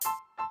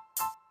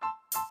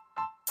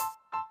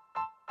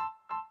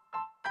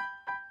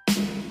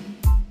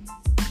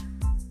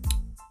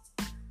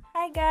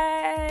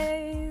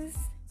Guys,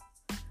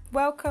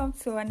 welcome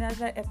to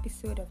another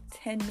episode of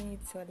 10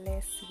 Minutes or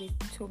Less with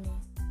Tommy.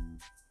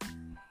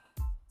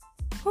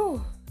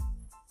 Whew.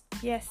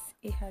 Yes,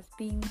 it has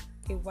been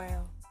a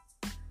while.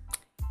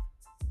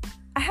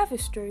 I have a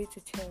story to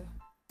tell.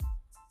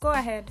 Go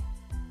ahead,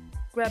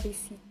 grab a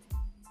seat.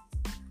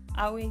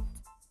 I'll wait.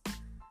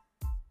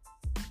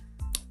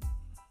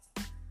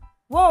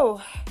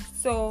 Whoa,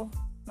 so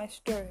my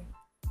story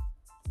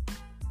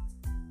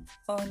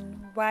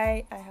on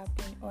why I have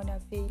been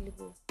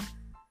unavailable.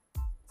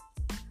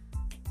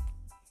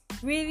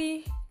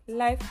 Really,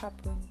 life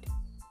happened.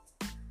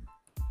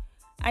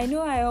 I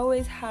know I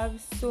always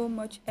have so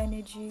much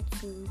energy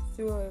to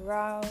throw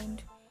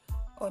around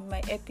on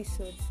my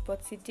episodes,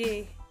 but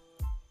today,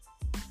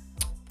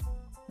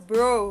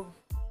 bro,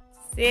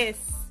 sis,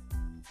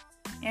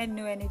 and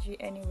no energy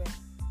anywhere.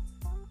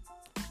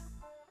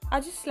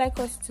 I'd just like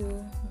us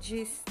to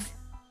gist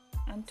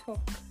and talk.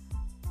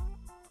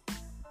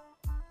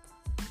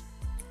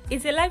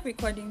 It's a live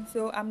recording,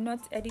 so I'm not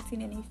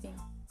editing anything.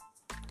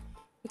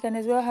 We can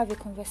as well have a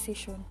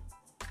conversation.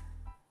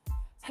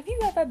 Have you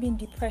ever been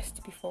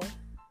depressed before?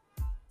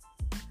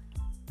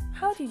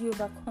 How did you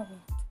overcome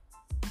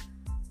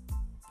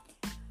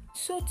it?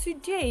 So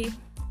today,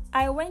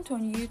 I went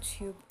on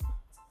YouTube.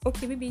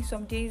 Okay, maybe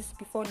some days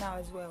before now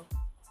as well.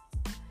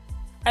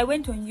 I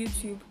went on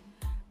YouTube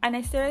and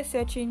I started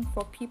searching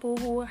for people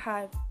who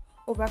had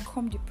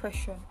overcome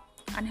depression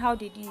and how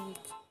they did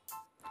it.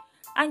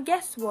 And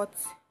guess what?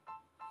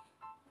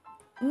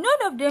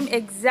 None of them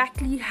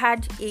exactly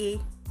had a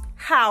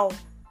how.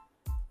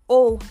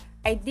 Oh,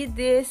 I did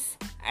this,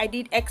 I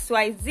did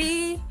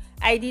XYZ,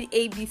 I did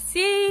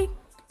ABC,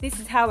 this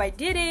is how I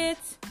did it.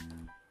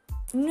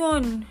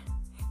 None.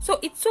 So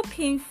it's so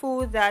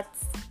painful that,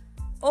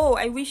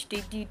 I wish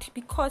they did,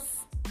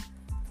 because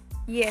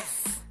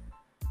yes,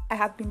 I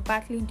have been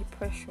battling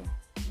depression.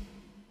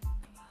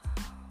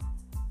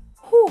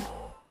 Whew.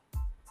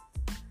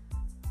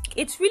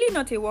 It's really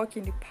not a walk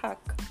in the park.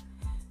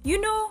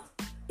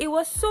 It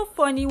was so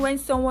funny when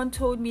someone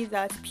told me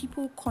that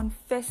people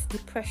confess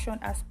depression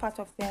as part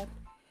of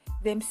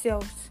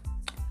themselves.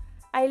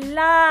 I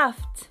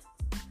laughed,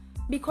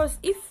 because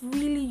if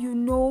really you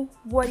know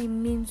what it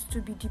means to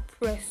be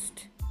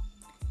depressed,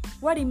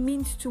 what it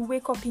means to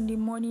wake up in the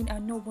morning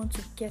and not want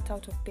to get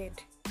out of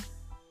bed,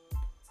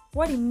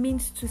 what it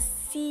means to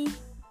see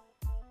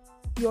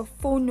your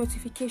phone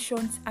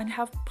notifications and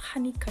have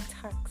panic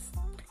attacks,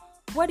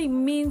 what it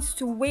means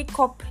to wake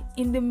up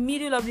in the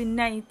middle of the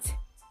night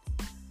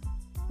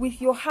with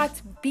your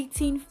heart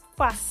beating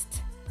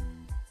fast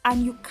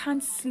and you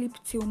can't sleep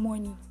till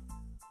morning.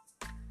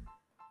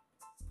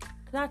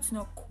 That's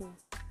not cool.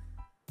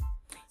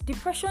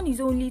 Depression is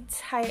only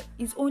tied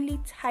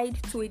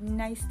to a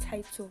nice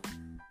title.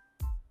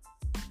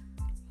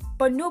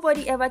 But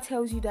nobody ever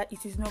tells you that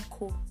it is not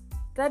cool.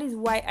 That is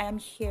why I am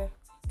here,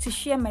 to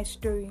share my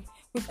story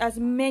with as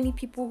many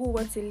people who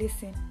want to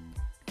listen.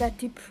 That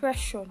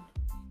depression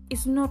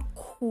is not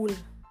cool.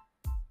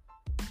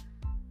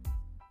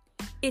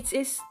 It's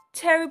a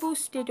terrible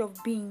state of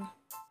being.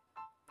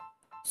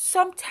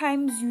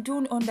 Sometimes you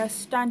don't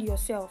understand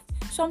yourself.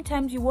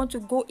 Sometimes you want to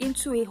go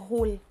into a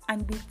hole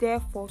and be there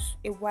for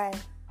a while.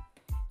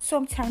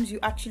 Sometimes you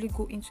actually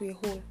go into a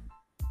hole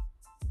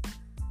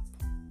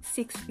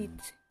 6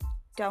 feet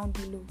down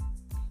below,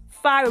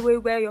 far away,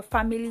 where your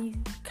family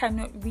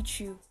cannot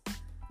reach you,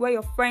 where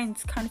your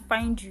friends can't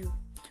find you,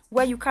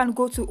 where you can't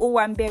go to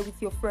Owambe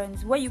with your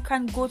friends, where you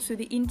can't go to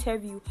the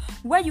interview,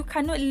 where you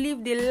cannot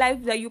live the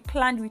life that you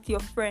planned with your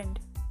friend,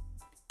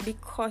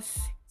 because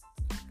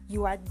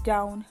you are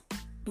down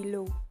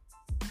below.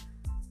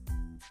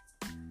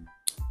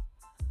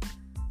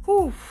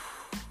 Whew.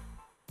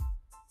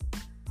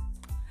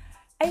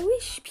 I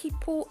wish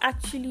people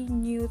actually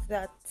knew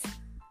that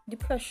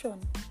depression,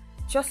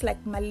 just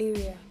like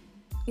malaria,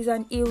 is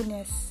an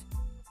illness.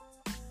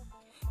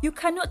 You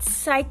cannot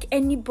psych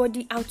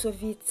anybody out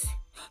of it.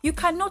 You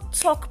cannot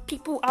talk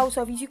people out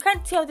of it. You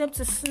can't tell them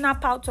to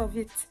snap out of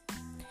it.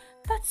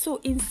 That's so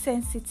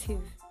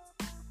insensitive.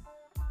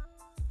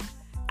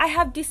 I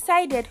have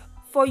decided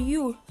for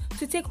you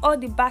to take all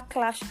the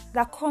backlash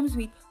that comes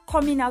with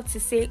coming out to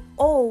say,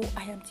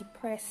 I am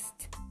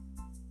depressed.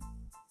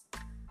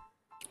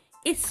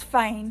 It's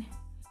fine.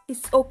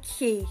 It's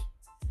okay.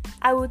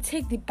 I will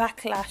take the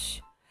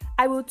backlash.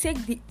 I will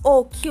take the,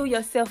 kill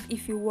yourself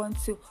if you want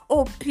to.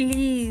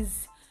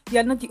 Please. You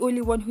are not the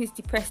only one who is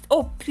depressed.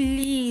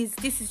 Please,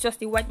 this is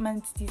just a white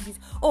man's disease.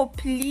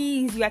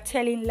 Please, you are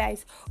telling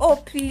lies.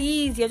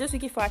 Please, you're just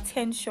looking for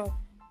attention.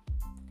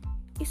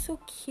 It's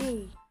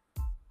okay.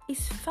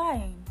 It's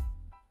fine.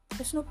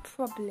 There's no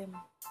problem.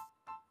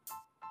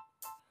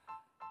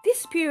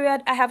 This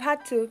period, I have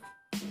had to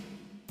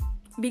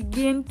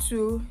begin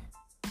to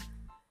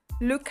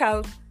look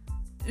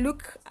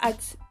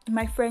at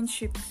my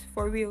friendships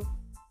for real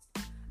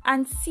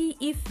and see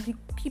if the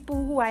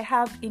people who I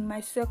have in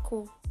my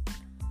circle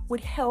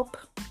would help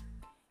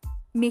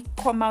me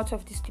come out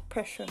of this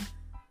depression.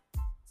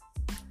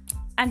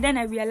 And then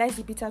I realized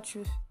the bitter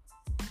truth.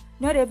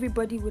 not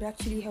everybody would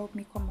actually help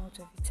me come out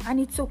of it. And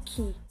it's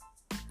okay.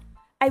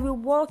 I will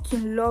walk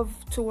in love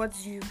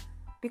towards you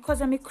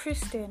because I'm a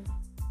Christian.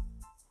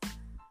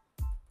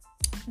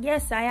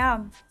 Yes, I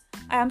am.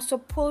 I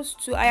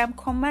am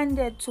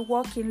commanded to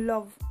walk in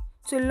love,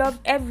 to love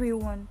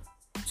everyone,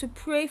 to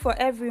pray for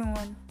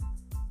everyone.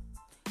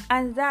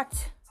 And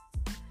that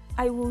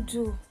I will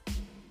do.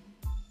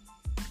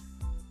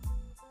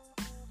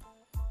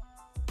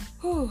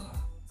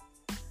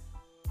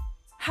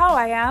 How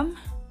I am?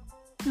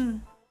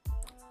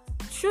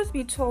 Truth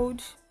be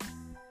told,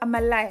 I'm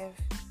alive.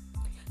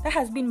 That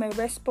has been my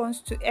response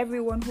to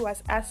everyone who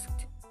has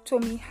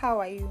told me, how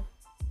are you?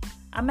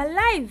 I'm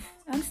alive.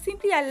 I'm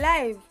simply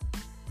alive.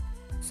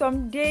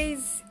 Some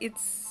days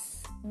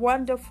it's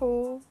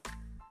wonderful.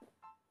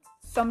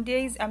 Some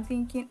days I'm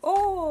thinking,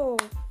 oh,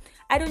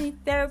 I don't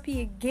need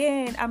therapy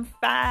again. I'm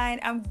fine.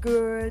 I'm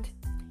good.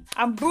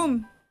 And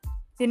boom,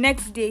 the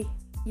next day,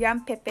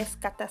 yam pepper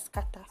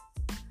scatter.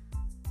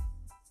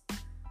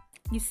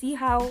 You see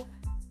how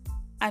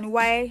and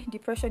why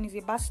depression is a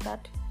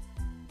bastard?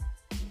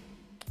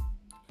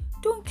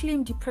 Don't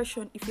claim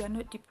depression if you are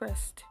not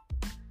depressed.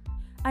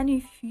 And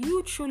if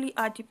you truly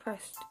are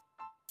depressed,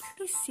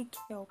 please seek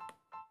help.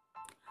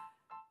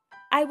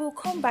 I will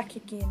come back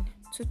again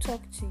to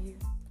talk to you.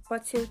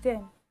 But till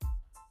then,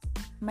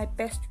 my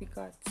best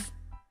regards.